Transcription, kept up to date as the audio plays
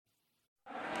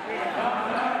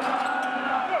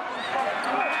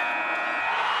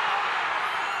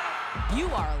You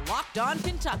are Locked On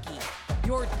Kentucky,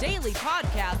 your daily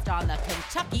podcast on the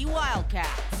Kentucky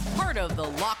Wildcats. Part of the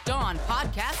Locked On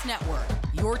Podcast Network,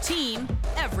 your team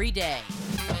every day.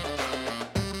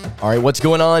 All right, what's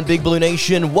going on, Big Blue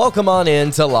Nation? Welcome on in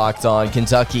to Locked On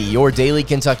Kentucky, your daily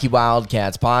Kentucky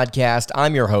Wildcats podcast.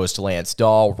 I'm your host, Lance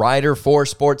Dahl, writer for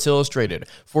Sports Illustrated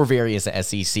for various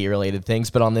SEC-related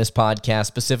things. But on this podcast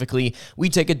specifically, we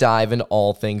take a dive into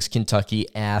all things Kentucky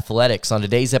athletics. On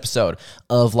today's episode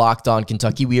of Locked On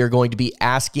Kentucky, we are going to be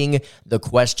asking the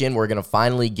question. We're going to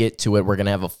finally get to it. We're going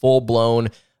to have a full-blown,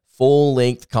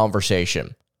 full-length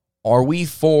conversation. Are we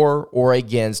for or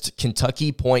against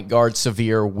Kentucky point guard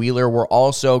Sahvir Wheeler? We're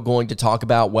also going to talk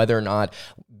about whether or not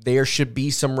there should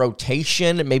be some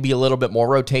rotation, maybe a little bit more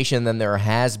rotation than there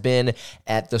has been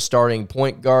at the starting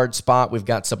point guard spot. We've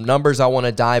got some numbers I want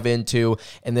to dive into.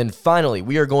 And then finally,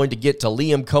 we are going to get to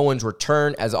Liam Cohen's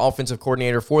return as offensive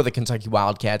coordinator for the Kentucky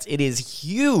Wildcats. It is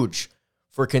huge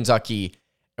for Kentucky,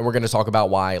 and we're going to talk about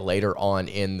why later on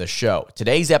in the show.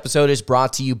 Today's episode is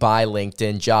brought to you by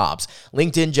LinkedIn Jobs.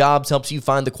 LinkedIn Jobs helps you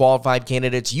find the qualified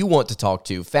candidates you want to talk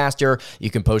to faster. You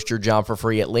can post your job for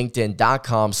free at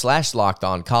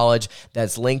linkedin.com/lockedoncollege.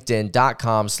 That's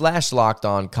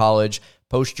linkedin.com/lockedoncollege.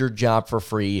 Post your job for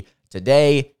free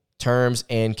today. Terms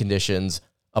and conditions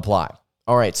apply.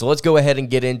 All right, so let's go ahead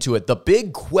and get into it. The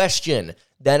big question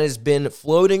that has been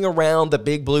floating around the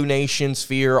Big Blue Nation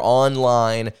sphere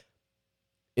online,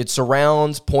 it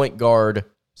surrounds point guard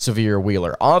Sahvir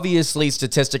Wheeler. Obviously,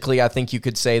 statistically, I think you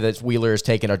could say that Wheeler has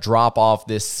taken a drop off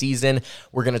this season.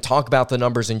 We're going to talk about the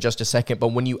numbers in just a second,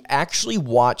 but when you actually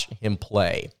watch him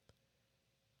play,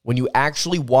 when you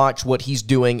actually watch what he's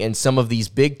doing in some of these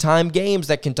big-time games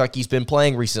that Kentucky's been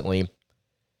playing recently,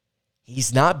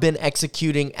 he's not been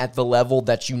executing at the level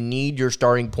that you need your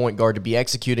starting point guard to be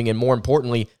executing, and more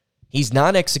importantly, he's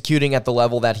not executing at the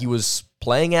level that he was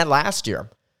playing at last year.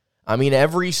 I mean,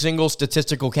 every single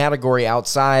statistical category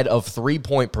outside of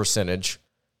three-point percentage,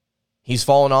 he's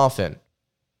fallen off in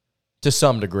to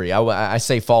some degree. I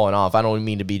say fallen off. I don't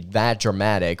mean to be that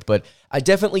dramatic, but I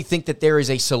definitely think that there is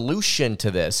a solution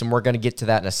to this, and we're going to get to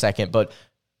that in a second. But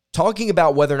talking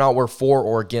about whether or not we're for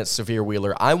or against Sahvir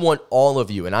Wheeler, I want all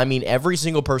of you, and I mean every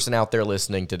single person out there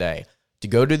listening today, to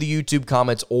go to the YouTube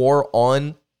comments or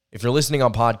on, if you're listening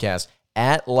on podcast,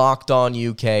 at Locked On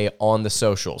UK on the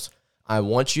socials. I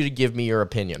want you to give me your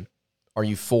opinion. Are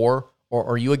you for or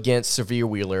are you against Sahvir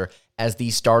Wheeler as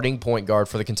the starting point guard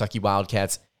for the Kentucky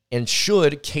Wildcats? And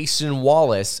should Cason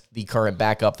Wallace, the current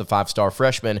backup, the five-star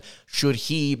freshman, should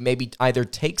he maybe either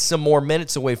take some more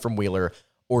minutes away from Wheeler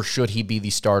or should he be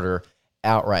the starter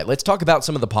outright? Let's talk about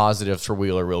some of the positives for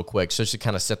Wheeler real quick, so just to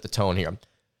kind of set the tone here.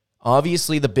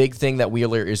 Obviously, the big thing that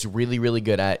Wheeler is really, really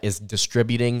good at is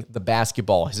distributing the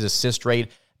basketball. His assist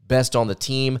rate, best on the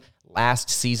team. Last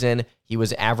season, he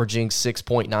was averaging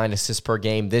 6.9 assists per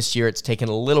game. This year, it's taken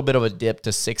a little bit of a dip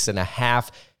to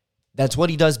 6.5. That's what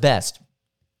he does best.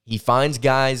 He finds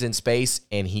guys in space,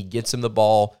 and he gets them the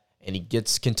ball, and he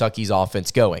gets Kentucky's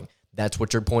offense going. That's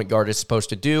what your point guard is supposed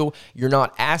to do. You're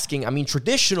not asking,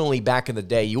 traditionally back in the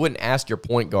day, you wouldn't ask your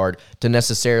point guard to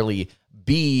necessarily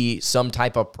be some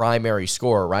type of primary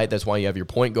scorer, right? That's why you have your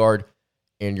point guard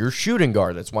and your shooting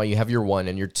guard. That's why you have your 1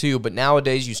 and your 2. But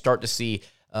nowadays, you start to see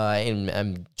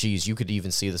you could even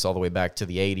see this all the way back to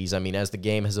the 80s. I mean, as the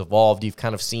game has evolved, you've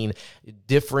kind of seen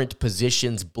different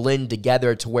positions blend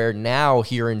together to where now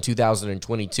here in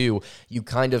 2022, you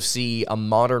kind of see a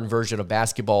modern version of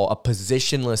basketball, a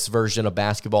positionless version of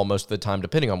basketball most of the time,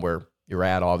 depending on where you're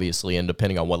at, obviously, and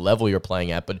depending on what level you're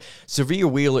playing at. But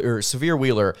Sahvir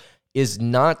Wheeler is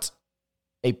not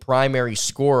a primary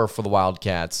scorer for the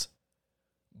Wildcats,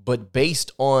 but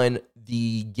based on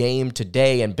the game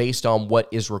today and based on what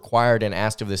is required and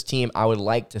asked of this team, I would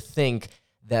like to think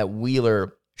that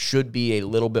Wheeler should be a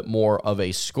little bit more of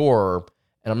a scorer.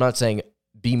 And I'm not saying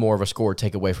be more of a scorer,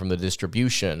 take away from the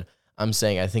distribution. I'm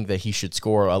saying I think that he should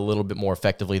score a little bit more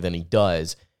effectively than he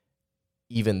does,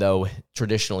 even though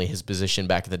traditionally his position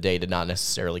back in the day did not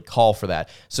necessarily call for that.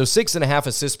 So 6.5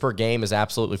 assists per game is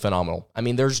absolutely phenomenal. I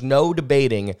mean, there's no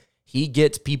debating. He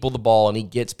gets people the ball and he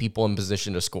gets people in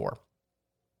position to score.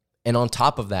 And on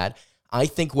top of that, I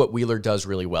think what Wheeler does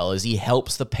really well is he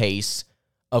helps the pace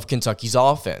of Kentucky's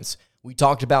offense. We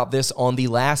talked about this on the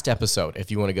last episode, if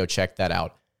you want to go check that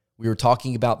out. We were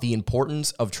talking about the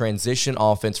importance of transition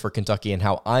offense for Kentucky and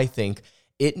how I think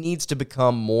it needs to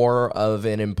become more of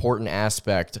an important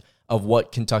aspect of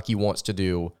what Kentucky wants to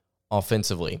do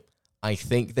offensively. I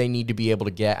think they need to be able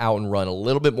to get out and run a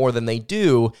little bit more than they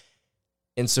do,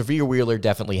 and Sahvir Wheeler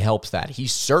definitely helps that. He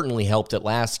certainly helped it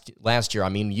last year. I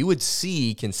mean, you would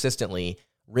see consistently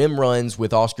rim runs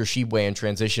with Oscar Tshiebwe in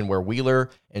transition where Wheeler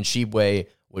and Tshiebwe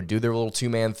would do their little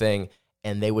two-man thing,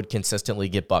 and they would consistently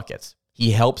get buckets.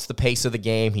 He helps the pace of the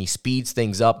game. He speeds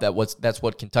things up. That's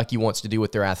what Kentucky wants to do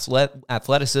with their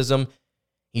athleticism.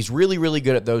 He's really, really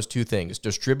good at those two things,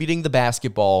 distributing the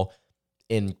basketball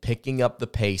and picking up the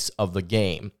pace of the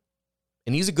game.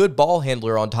 And he's a good ball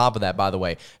handler on top of that, by the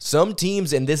way. Some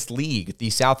teams in this league, the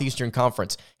Southeastern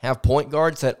Conference, have point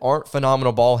guards that aren't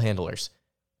phenomenal ball handlers.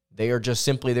 They are just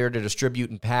simply there to distribute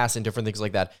and pass and different things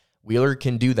like that. Wheeler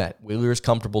can do that. Wheeler is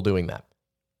comfortable doing that.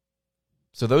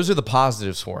 So those are the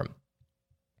positives for him.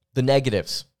 The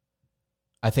negatives.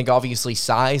 I think obviously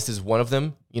size is one of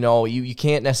them. You know, you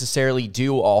can't necessarily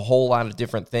do a whole lot of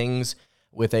different things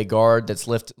with a guard that's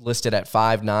listed at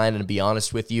 5'9", and to be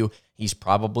honest with you, he's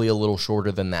probably a little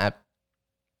shorter than that.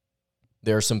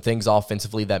 There are some things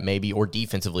offensively that maybe, or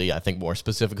defensively, I think more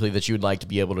specifically, that you would like to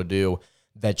be able to do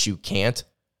that you can't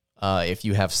if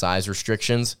you have size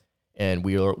restrictions, and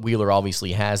Wheeler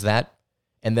obviously has that.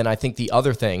 And then I think the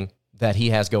other thing that he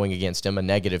has going against him, a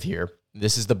negative here,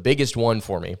 this is the biggest one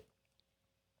for me,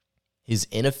 his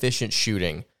inefficient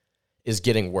shooting is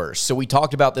getting worse. So we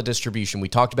talked about the distribution. We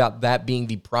talked about that being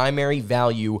the primary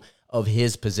value of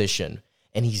his position,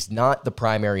 and he's not the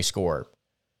primary scorer.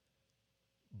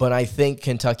 But I think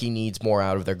Kentucky needs more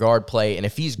out of their guard play, and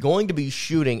if he's going to be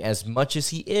shooting as much as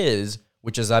he is,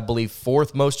 which is, I believe,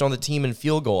 fourth most on the team in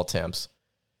field goal attempts,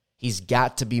 he's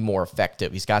got to be more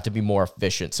effective. He's got to be more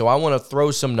efficient. So I want to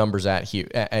throw some numbers at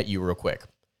you real quick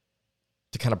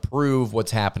to kind of prove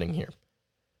what's happening here.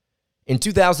 In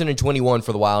 2021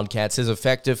 for the Wildcats, his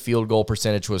effective field goal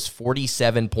percentage was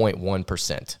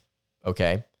 47.1%.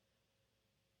 Okay?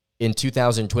 In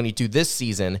 2022, this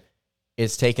season,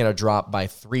 it's taken a drop by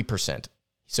 3%.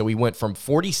 So he went from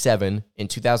 47 in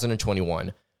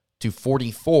 2021 to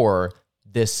 44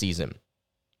 this season.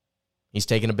 He's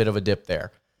taken a bit of a dip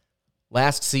there.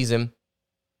 Last season,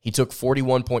 he took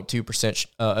 41.2%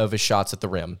 of his shots at the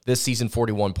rim. This season,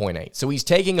 41.8%. So he's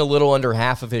taking a little under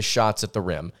half of his shots at the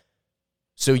rim.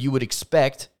 So you would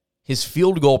expect his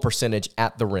field goal percentage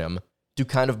at the rim to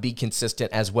kind of be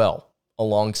consistent as well,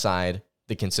 alongside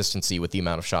the consistency with the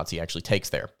amount of shots he actually takes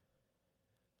there.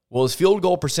 Well, his field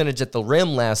goal percentage at the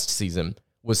rim last season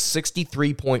was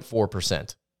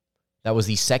 63.4%. That was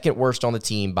the second worst on the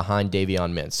team behind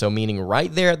Davion Mintz. So meaning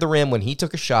right there at the rim when he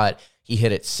took a shot, he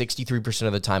hit it 63%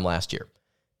 of the time last year.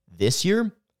 This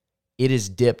year, it has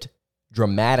dipped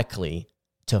dramatically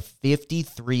to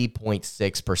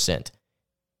 53.6%.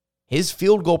 His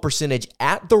field goal percentage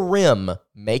at the rim,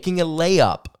 making a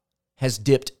layup, has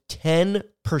dipped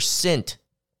 10%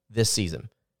 this season.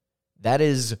 That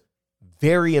is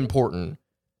very important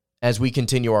as we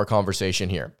continue our conversation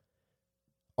here.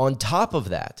 On top of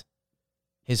that,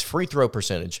 his free throw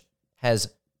percentage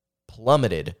has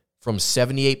plummeted from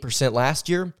 78% last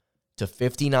year to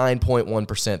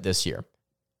 59.1% this year.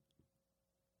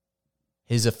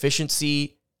 His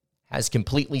efficiency has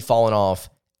completely fallen off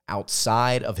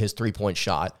outside of his three-point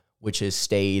shot, which has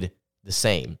stayed the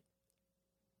same.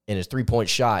 And his three-point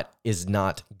shot is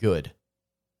not good.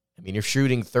 I mean, you're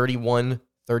shooting 32%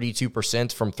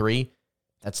 from three.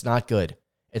 That's not good.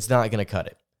 It's not going to cut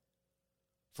it.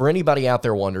 For anybody out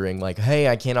there wondering, like, hey,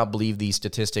 I cannot believe these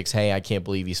statistics. Hey, I can't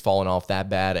believe he's fallen off that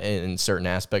bad in certain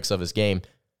aspects of his game.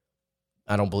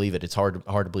 I don't believe it. It's hard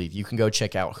to believe. You can go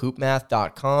check out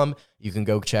hoopmath.com. You can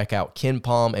go check out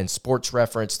KenPom and Sports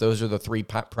Reference. Those are the three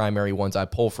primary ones I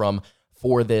pull from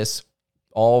for this.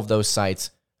 All of those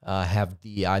sites have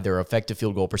the either effective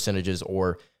field goal percentages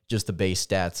or just the base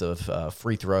stats of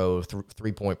free throw,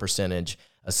 three-point percentage,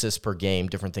 assists per game,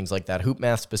 different things like that.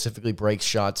 HoopMath specifically breaks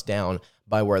shots down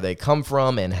by where they come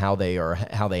from and how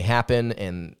they happen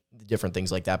and different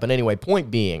things like that. But anyway, point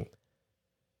being,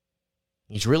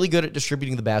 he's really good at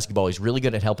distributing the basketball. He's really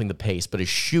good at helping the pace, but his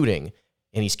shooting,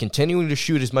 and he's continuing to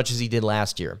shoot as much as he did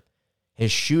last year,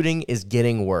 his shooting is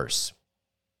getting worse.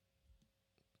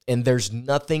 And there's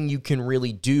nothing you can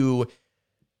really do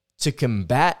to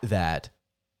combat that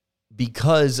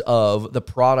because of the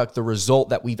product, the result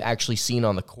that we've actually seen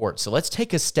on the court. So let's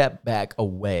take a step back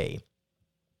away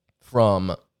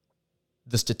from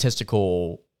the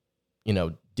statistical,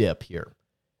 dip here.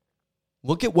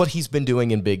 Look at what he's been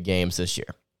doing in big games this year.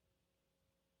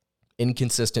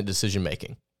 Inconsistent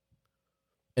decision-making.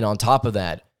 And on top of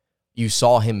that, you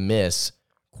saw him miss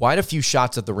quite a few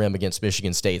shots at the rim against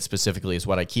Michigan State specifically is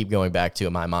what I keep going back to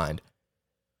in my mind.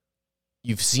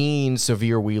 You've seen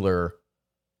Sahvir Wheeler,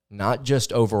 not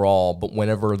just overall, but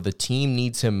whenever the team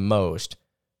needs him most,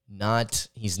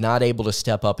 he's not able to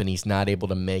step up and he's not able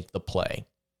to make the play.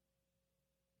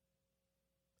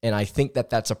 And I think that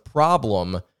that's a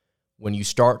problem when you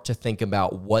start to think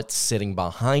about what's sitting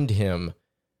behind him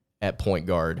at point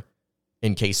guard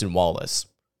in Cason Wallace.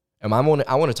 And I want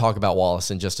to talk about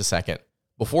Wallace in just a second.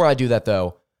 Before I do that,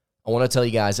 though, I want to tell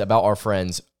you guys about our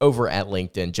friends over at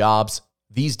LinkedIn Jobs.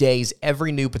 These days,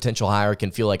 every new potential hire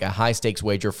can feel like a high-stakes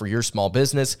wager for your small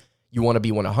business. You want to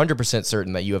be 100%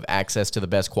 certain that you have access to the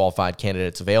best qualified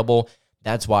candidates available.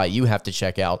 That's why you have to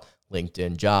check out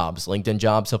LinkedIn Jobs. LinkedIn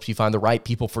Jobs helps you find the right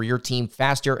people for your team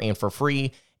faster and for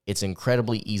free. It's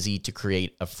incredibly easy to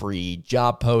create a free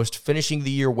job post. Finishing the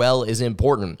year well is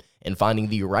important, and finding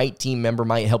the right team member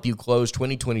might help you close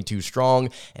 2022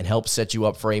 strong and help set you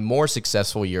up for a more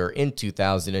successful year in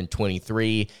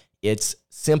 2023. It's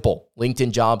simple.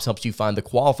 LinkedIn Jobs helps you find the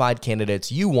qualified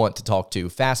candidates you want to talk to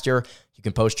faster. You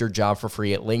can post your job for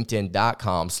free at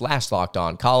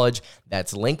linkedin.com/lockedoncollege.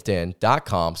 That's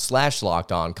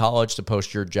linkedin.com/lockedoncollege to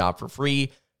post your job for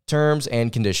free. Terms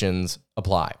and conditions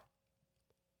apply.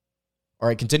 All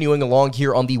right, continuing along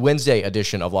here on the Wednesday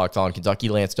edition of Locked On Kentucky,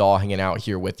 Lance Dahl hanging out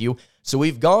here with you. So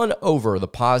we've gone over the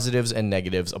positives and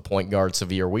negatives of point guard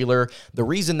Sahvir Wheeler. The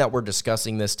reason that we're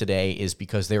discussing this today is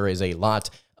because there is a lot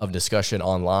of discussion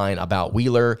online about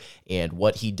Wheeler and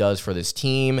what he does for this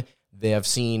team.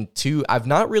 I've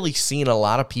not really seen a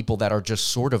lot of people that are just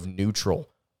sort of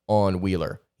neutral on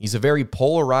Wheeler. He's a very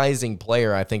polarizing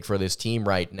player, I think, for this team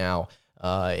right now.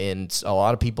 And a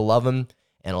lot of people love him,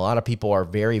 and a lot of people are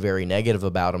very, very negative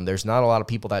about him. There's not a lot of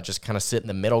people that just kind of sit in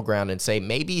the middle ground and say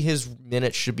maybe his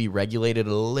minutes should be regulated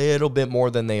a little bit more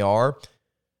than they are,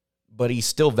 but he's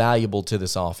still valuable to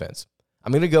this offense.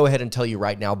 I'm going to go ahead and tell you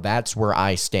right now, that's where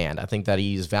I stand. I think that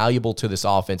he is valuable to this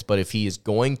offense, but if he is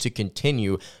going to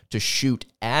continue to shoot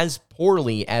as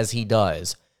poorly as he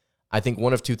does, I think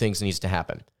one of two things needs to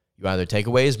happen. You either take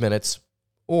away his minutes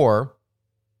or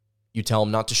you tell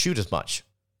him not to shoot as much.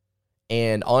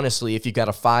 And honestly, if you've got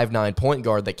a 5'9" point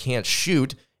guard that can't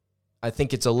shoot, I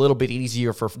think it's a little bit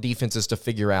easier for defenses to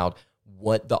figure out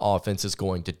what the offense is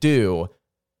going to do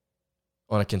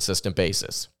on a consistent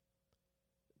basis.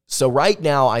 So right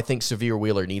now, I think Sahvir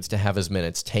Wheeler needs to have his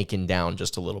minutes taken down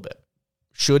just a little bit.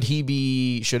 Should he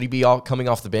be coming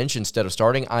off the bench instead of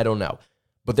starting? I don't know.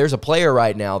 But there's a player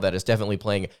right now that is definitely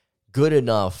playing good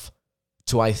enough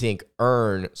to, I think,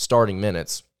 earn starting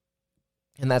minutes,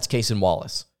 and that's Cason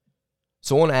Wallace.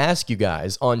 So I want to ask you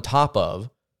guys, on top of,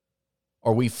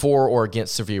 are we for or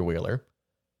against Sahvir Wheeler?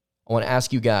 I want to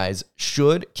ask you guys,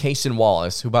 should Cason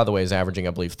Wallace, who, by the way, is averaging,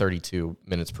 I believe, 32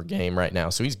 minutes per game right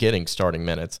now, so he's getting starting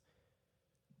minutes,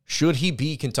 should he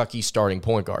be Kentucky's starting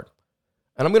point guard?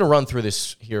 And I'm going to run through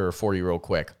this here for you real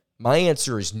quick. My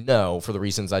answer is no, for the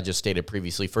reasons I just stated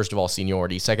previously. First of all,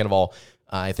 seniority. Second of all,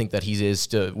 I think that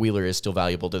Wheeler is still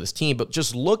valuable to this team. But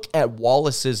just look at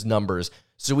Wallace's numbers.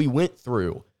 So we went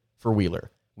through, for Wheeler,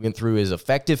 we went through his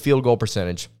effective field goal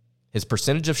percentage, his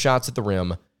percentage of shots at the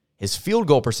rim, his field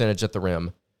goal percentage at the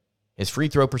rim, his free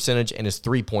throw percentage, and his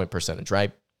three-point percentage,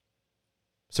 right?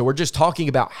 So we're just talking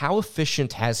about how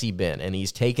efficient has he been, and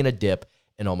he's taken a dip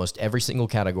in almost every single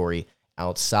category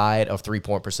outside of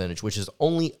three-point percentage, which is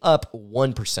only up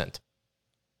 1%.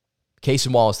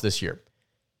 Cason Wallace this year,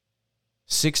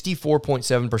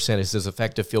 64.7% is his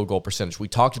effective field goal percentage. We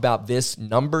talked about this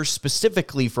number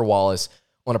specifically for Wallace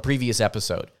on a previous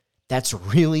episode. That's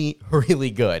really,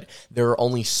 really good. There are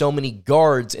only so many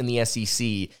guards in the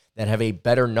SEC that have a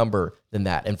better number than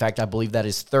that. In fact, I believe that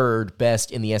is third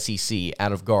best in the SEC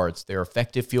out of guards, their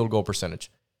effective field goal percentage.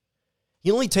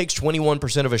 He only takes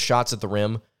 21% of his shots at the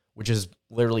rim, which is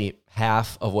literally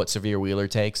half of what Sahvir Wheeler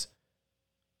takes.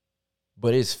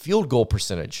 But his field goal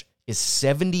percentage is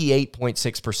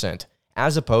 78.6%,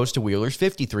 as opposed to Wheeler's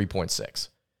 53.6%.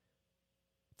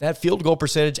 That field goal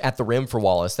percentage at the rim for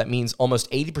Wallace, that means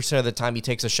almost 80% of the time he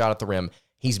takes a shot at the rim,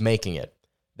 he's making it.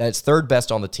 That's third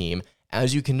best on the team,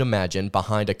 as you can imagine,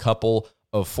 behind a couple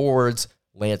of forwards,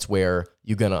 Lance Ware,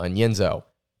 Ugonna Onyenso.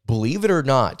 Believe it or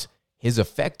not, his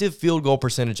effective field goal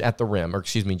percentage at the rim,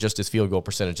 just his field goal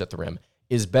percentage at the rim,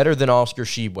 is better than Oscar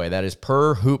Tshiebwe. That is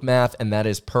per Hoop Math, and that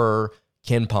is per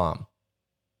KenPom.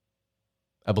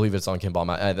 I believe it's on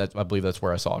KenPom. I believe that's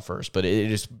where I saw it first, but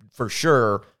it is for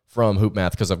sure from Hoop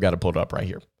Math because I've got it pulled up right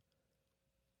here.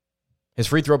 His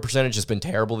free throw percentage has been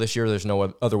terrible this year. There's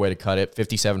no other way to cut it.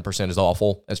 57% is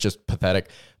awful. That's just pathetic.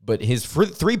 But his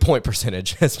three-point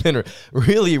percentage has been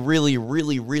really, really,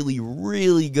 really, really,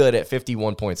 really good at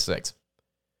 51.6.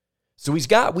 So he's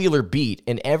got Wheeler beat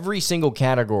in every single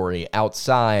category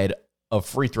outside of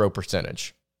free throw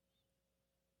percentage.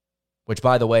 Which,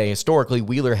 by the way, historically,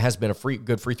 Wheeler has been a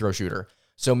good free throw shooter.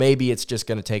 So maybe it's just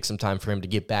going to take some time for him to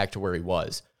get back to where he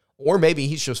was. Or maybe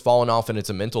he's just fallen off and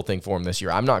it's a mental thing for him this year.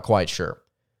 I'm not quite sure.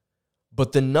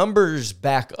 but the numbers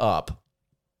back up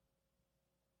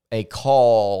a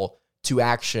call to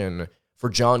action for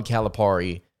John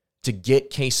Calipari to get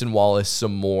Cason Wallace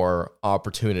some more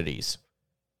opportunities.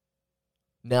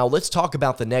 Now, let's talk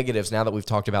about the negatives now that we've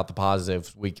talked about the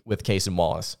positives with Cason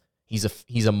Wallace.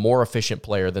 He's a more efficient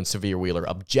player than Sahvir Wheeler,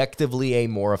 objectively a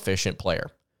more efficient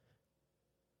player.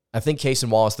 I think Cason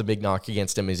Wallace, the big knock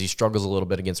against him is he struggles a little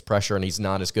bit against pressure, and he's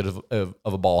not as good of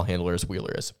a ball handler as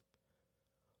Wheeler is.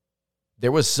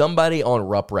 There was somebody on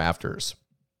Rupp Rafters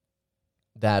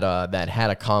that had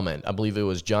a comment. I believe it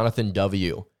was Jonathan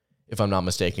W., if I'm not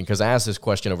mistaken, because I asked this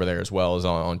question over there as well as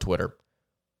on Twitter.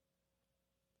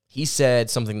 He said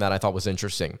something that I thought was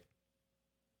interesting.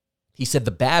 He said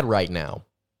the bad right now,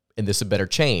 and this had better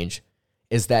change,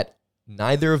 is that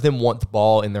neither of them want the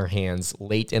ball in their hands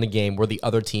late in a game where the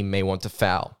other team may want to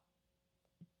foul.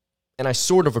 And I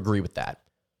sort of agree with that.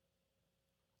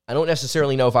 I don't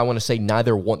necessarily know if I want to say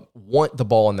neither want the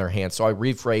ball in their hands, so I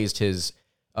rephrased his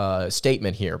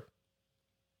statement here.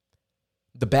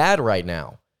 The bad right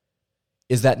now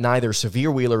is that neither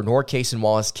Sahvir Wheeler nor Cason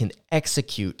Wallace can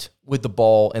execute with the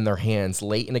ball in their hands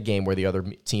late in a game where the other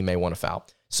team may want to foul.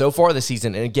 So far this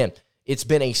season, and again, it's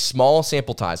been a small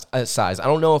sample size. I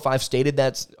don't know if I've stated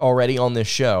that already on this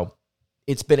show.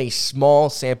 It's been a small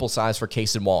sample size for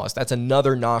Cason Wallace. That's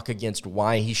another knock against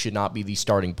why he should not be the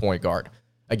starting point guard.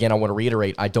 Again, I want to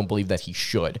reiterate, I don't believe that he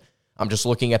should. I'm just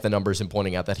looking at the numbers and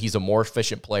pointing out that he's a more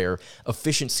efficient player.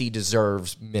 Efficiency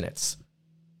deserves minutes.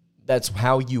 That's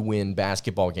how you win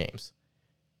basketball games.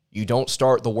 You don't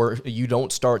start you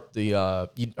don't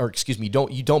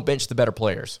bench the better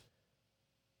players.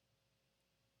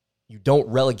 You don't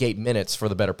relegate minutes for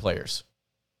the better players.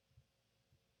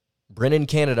 Brennan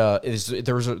Canada,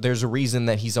 there's a reason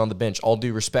that he's on the bench. All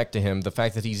due respect to him, the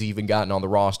fact that he's even gotten on the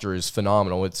roster is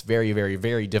phenomenal. It's very, very,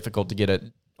 very difficult to get it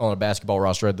on a basketball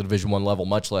roster at the Division I level,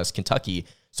 much less Kentucky.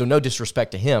 So no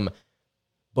disrespect to him,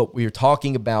 but we're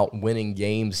talking about winning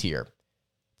games here.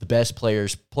 The best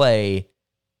players play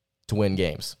to win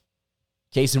games.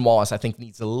 Cason Wallace, I think,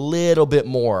 needs a little bit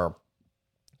more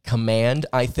command,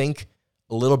 a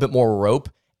little bit more rope,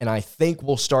 and I think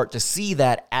we'll start to see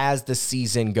that as the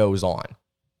season goes on.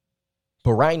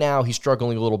 But right now, he's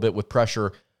struggling a little bit with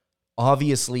pressure,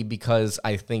 obviously because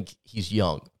I think he's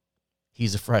young.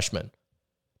 He's a freshman.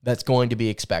 That's going to be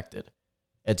expected.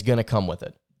 It's going to come with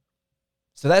it.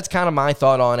 So that's kind of my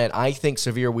thought on it. I think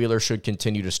Sahvir Wheeler should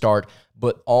continue to start,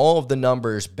 but all of the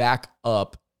numbers back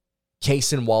up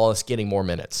Cason Wallace getting more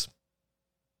minutes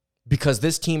because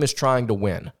this team is trying to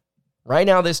win. Right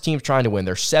now, this team's trying to win.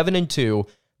 They're 7-2.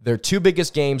 Their two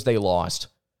biggest games they lost.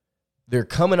 They're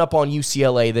coming up on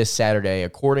UCLA this Saturday.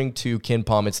 According to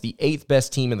KenPom, it's the 8th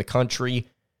best team in the country.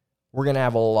 We're going to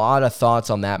have a lot of thoughts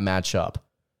on that matchup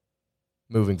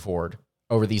moving forward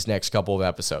over these next couple of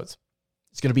episodes.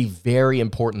 It's going to be very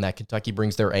important that Kentucky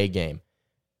brings their A game.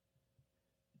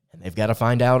 And they've got to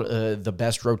find out the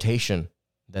best rotation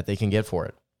that they can get for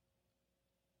it.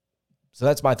 So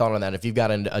that's my thought on that. If you've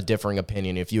got a differing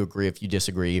opinion, if you agree, if you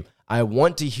disagree, I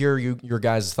want to hear your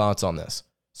guys' thoughts on this.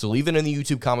 So leave it in the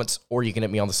YouTube comments, or you can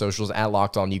hit me on the socials at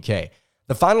LockedOnUK.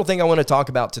 The final thing I want to talk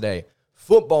about today,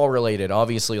 football related.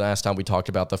 Obviously, last time we talked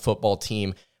about the football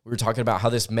team. We were talking about how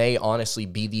this may honestly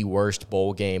be the worst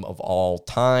bowl game of all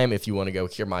time. If you want to go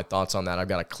hear my thoughts on that, I've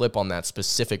got a clip on that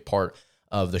specific part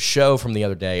of the show from the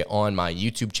other day on my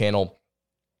YouTube channel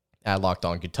at Locked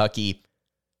On Kentucky.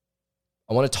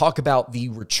 I want to talk about the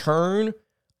return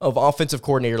of offensive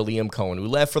coordinator Liam Coen, who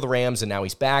left for the Rams and now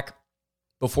he's back.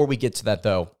 Before we get to that,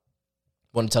 though,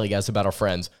 I want to tell you guys about our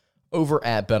friends over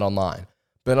at BetOnline.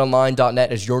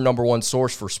 BetOnline.net is your number one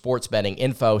source for sports betting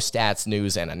info, stats,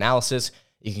 news, and analysis.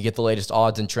 You can get the latest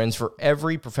odds and trends for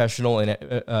every professional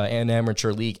and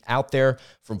amateur league out there,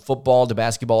 from football to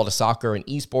basketball to soccer and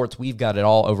esports. We've got it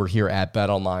all over here at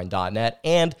BetOnline.net.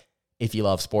 And if you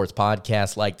love sports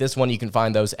podcasts like this one, you can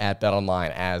find those at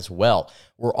BetOnline as well.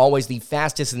 We're always the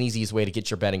fastest and easiest way to get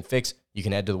your betting fix. You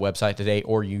can head to the website today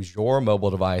or use your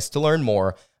mobile device to learn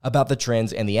more about the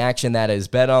trends and the action that is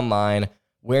BetOnline,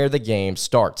 where the game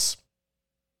starts.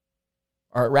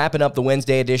 All right, wrapping up the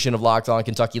Wednesday edition of Locked On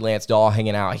Kentucky, Lance Dahl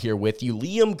hanging out here with you.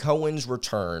 Liam Coen's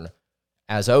return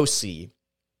as OC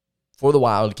for the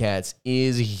Wildcats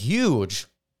is huge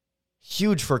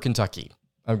for Kentucky.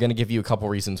 I'm going to give you a couple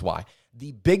reasons why.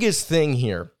 The biggest thing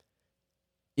here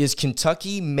is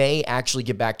Kentucky may actually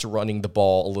get back to running the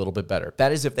ball a little bit better.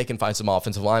 That is if they can find some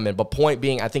offensive linemen. But point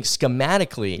being, I think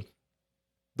schematically,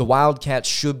 the Wildcats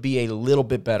should be a little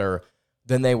bit better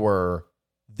than they were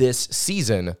this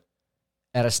season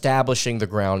at establishing the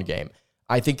ground game.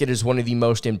 I think it is one of the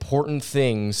most important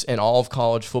things in all of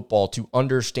college football to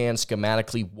understand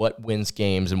schematically what wins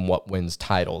games and what wins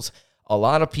titles. A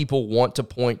lot of people want to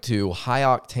point to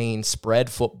high-octane spread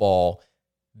football.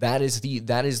 That is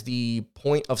the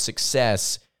point of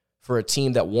success for a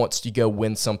team that wants to go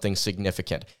win something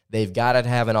significant. They've got to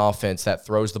have an offense that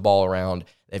throws the ball around.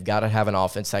 They've got to have an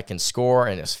offense that can score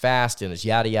and is fast and is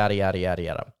yada, yada, yada, yada,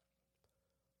 yada.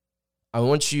 I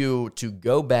want you to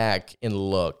go back and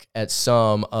look at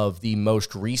some of the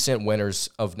most recent winners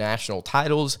of national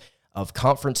titles, of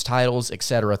conference titles,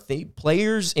 etc.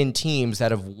 Players and teams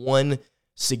that have won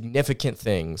significant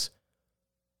things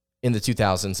in the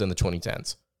 2000s and the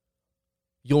 2010s.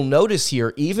 You'll notice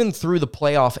here, even through the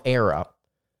playoff era,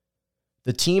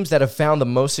 the teams that have found the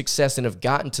most success and have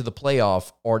gotten to the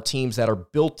playoff are teams that are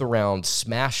built around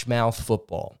smash mouth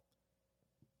football.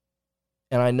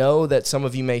 And I know that some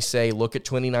of you may say, look at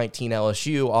 2019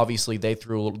 LSU. Obviously, they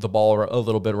threw the ball a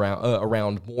little bit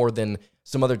around more than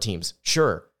some other teams.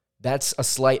 Sure, that's a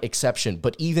slight exception.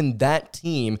 But even that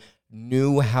team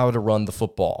knew how to run the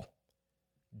football.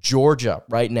 Georgia,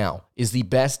 right now, is the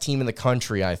best team in the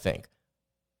country, I think.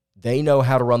 They know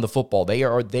how to run the football.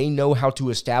 They know how to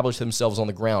establish themselves on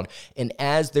the ground. And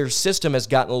as their system has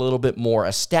gotten a little bit more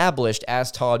established,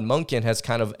 as Todd Monken has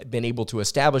kind of been able to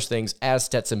establish things, as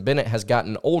Stetson Bennett has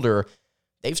gotten older,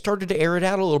 they've started to air it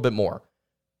out a little bit more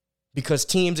because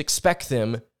teams expect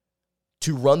them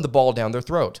to run the ball down their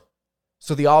throat.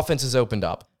 So the offense has opened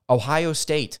up. Ohio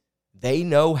State, they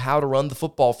know how to run the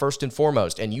football first and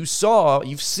foremost. And you've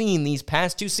seen these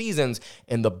past 2 seasons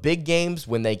in the big games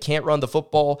when they can't run the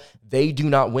football, they do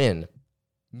not win.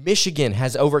 Michigan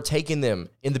has overtaken them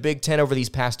in the Big Ten over these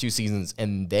past 2 seasons,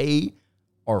 and they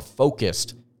are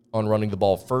focused on running the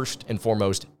ball first and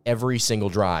foremost every single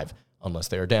drive, unless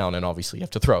they are down, and obviously you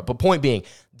have to throw it. But point being,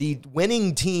 the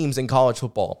winning teams in college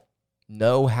football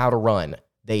know how to run.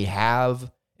 They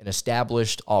have an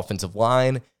established offensive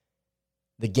line.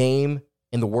 The game,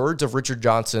 in the words of Richard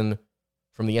Johnson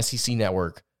from the SEC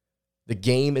Network, the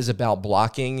game is about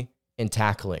blocking and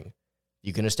tackling.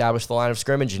 You can establish the line of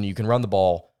scrimmage and you can run the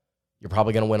ball. You're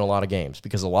probably going to win a lot of games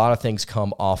because a lot of things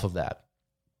come off of that.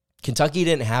 Kentucky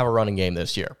didn't have a running game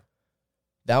this year.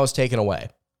 That was taken away.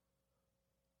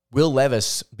 Will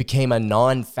Levis became a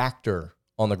non-factor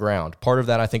on the ground. Part of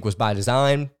that, I think, was by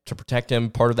design to protect him.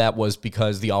 Part of that was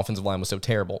because the offensive line was so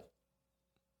terrible.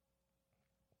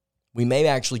 We may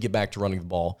actually get back to running the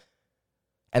ball,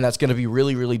 and that's going to be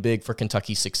really, really big for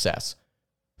Kentucky's success.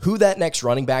 Who that next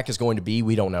running back is going to be,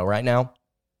 we don't know right now.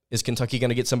 Is Kentucky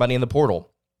going to get somebody in the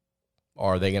portal?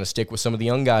 Are they going to stick with some of the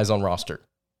young guys on roster?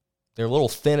 They're a little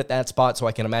thin at that spot, so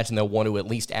I can imagine they'll want to at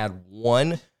least add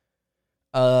one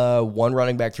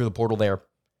running back through the portal there.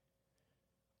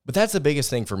 But that's the biggest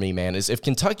thing for me, man, is if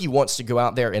Kentucky wants to go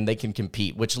out there and they can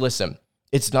compete, which, listen,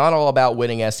 it's not all about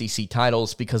winning SEC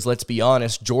titles because, let's be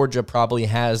honest, Georgia probably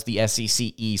has the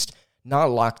SEC East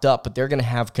not locked up, but they're going to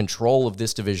have control of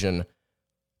this division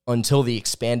until the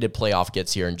expanded playoff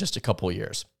gets here in just a couple of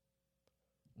years.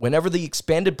 Whenever the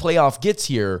expanded playoff gets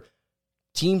here,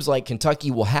 teams like Kentucky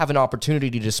will have an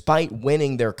opportunity, despite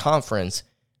winning their conference,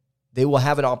 they will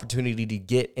have an opportunity to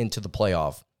get into the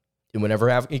playoff. And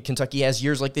whenever Kentucky has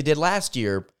years like they did last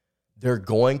year, they're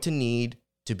going to need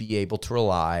to be able to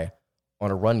rely on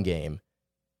a run game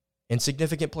in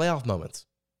significant playoff moments.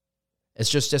 It's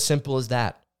just as simple as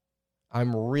that.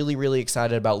 I'm really, really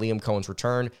excited about Liam Cohen's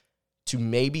return to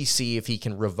maybe see if he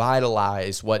can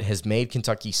revitalize what has made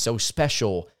Kentucky so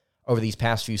special over these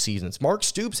past few seasons. Mark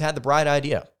Stoops had the bright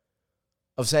idea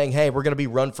of saying, hey, we're going to be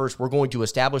run first. We're going to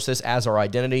establish this as our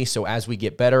identity. So as we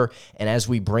get better and as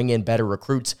we bring in better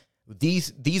recruits,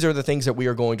 these are the things that we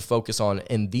are going to focus on,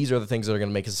 and these are the things that are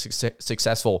going to make us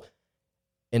successful.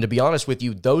 And to be honest with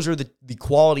you, those are the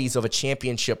qualities of a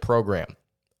championship program.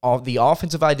 The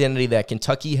offensive identity that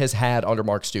Kentucky has had under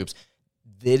Mark Stoops,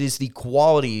 they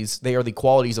are the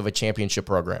qualities of a championship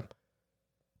program.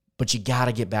 But you got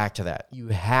to get back to that. You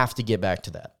have to get back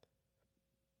to that.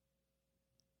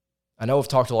 I know I've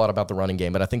talked a lot about the running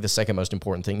game, but I think the second most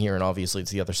important thing here, and obviously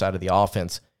it's the other side of the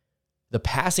offense, the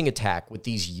passing attack with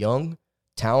these young,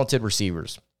 talented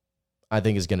receivers, I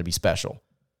think is going to be special.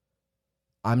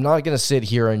 I'm not going to sit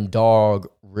here and dog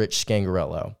Rich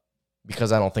Scangarello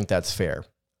because I don't think that's fair.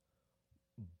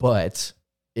 But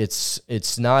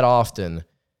it's not often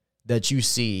that you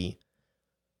see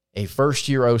a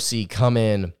first-year OC come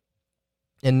in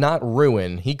and not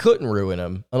ruin. He couldn't ruin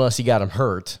him unless he got him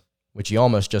hurt, which he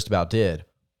almost just about did.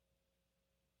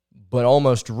 But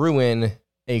almost ruin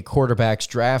a quarterback's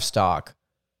draft stock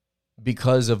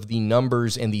because of the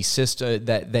numbers and the system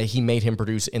that he made him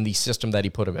produce in the system that he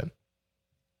put him in.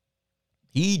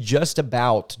 He just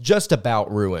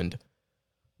about ruined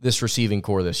this receiving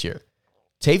core this year.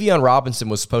 Tavion Robinson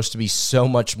was supposed to be so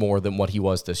much more than what he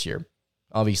was this year.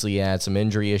 Obviously, he had some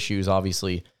injury issues.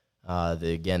 Obviously,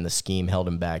 the scheme held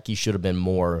him back. He should have been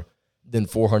more than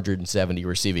 470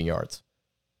 receiving yards.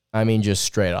 I mean, just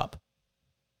straight up.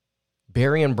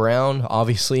 Barian Brown,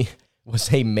 obviously,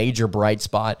 was a major bright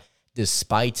spot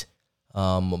despite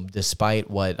what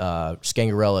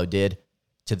Scangarello did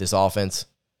to this offense.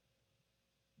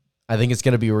 I think it's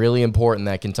going to be really important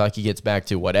that Kentucky gets back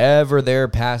to whatever their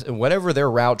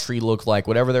route tree looked like,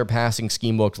 whatever their passing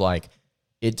scheme looked like.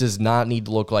 It does not need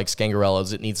to look like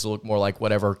Scangarello's. It needs to look more like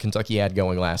whatever Kentucky had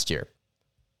going last year.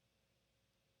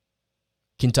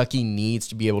 Kentucky needs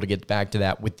to be able to get back to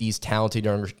that with these talented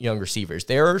young receivers.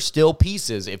 There are still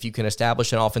pieces, if you can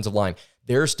establish an offensive line,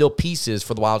 there are still pieces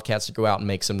for the Wildcats to go out and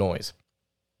make some noise.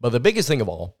 But the biggest thing of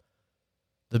all,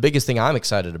 the biggest thing I'm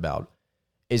excited about,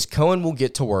 is Cohen will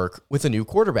get to work with a new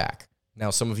quarterback. Now,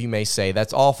 some of you may say,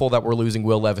 that's awful that we're losing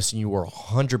Will Levis, and you were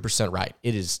 100% right.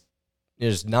 It is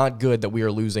not good that we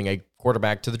are losing a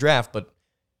quarterback to the draft, but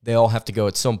they all have to go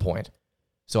at some point.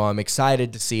 So I'm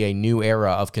excited to see a new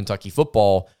era of Kentucky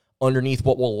football underneath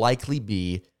what will likely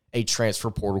be a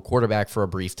transfer portal quarterback for a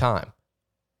brief time.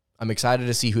 I'm excited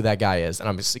to see who that guy is, and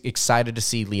I'm excited to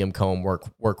see Liam Cohen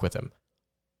work with him.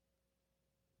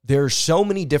 There are so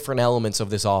many different elements of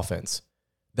this offense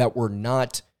that were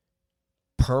not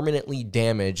permanently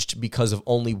damaged because of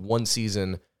only one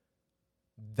season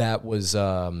that was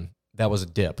a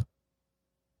dip.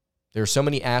 There are so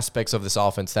many aspects of this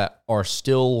offense that are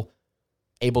still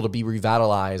able to be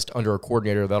revitalized under a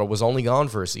coordinator that was only gone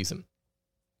for a season.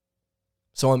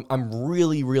 So I'm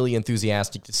really, really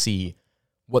enthusiastic to see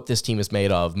what this team is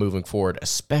made of moving forward,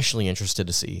 especially interested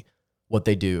to see what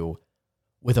they do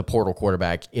with a portal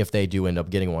quarterback if they do end up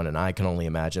getting one, and I can only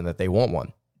imagine that they want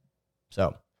one.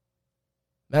 So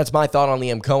that's my thought on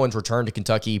Liam Cohen's return to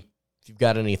Kentucky. If you've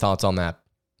got any thoughts on that,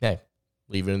 hey,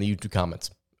 leave it in the YouTube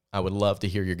comments. I would love to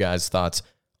hear your guys' thoughts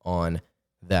on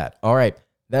that. All right,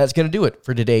 that's going to do it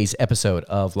for today's episode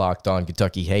of Locked On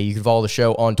Kentucky. Hey, you can follow the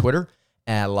show on Twitter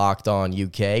at Locked On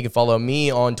UK. You can follow me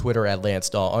on Twitter at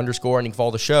LanceDahl_, and you can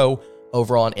follow the show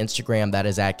over on Instagram. That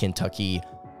is at Kentucky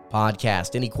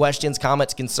Podcast. Any questions,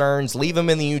 comments, concerns, leave them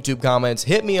in the YouTube comments.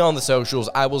 Hit me on the socials.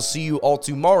 I will see you all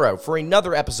tomorrow for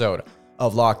another episode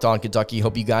of Locked On Kentucky.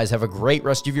 Hope you guys have a great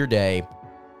rest of your day,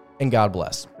 and God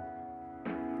bless.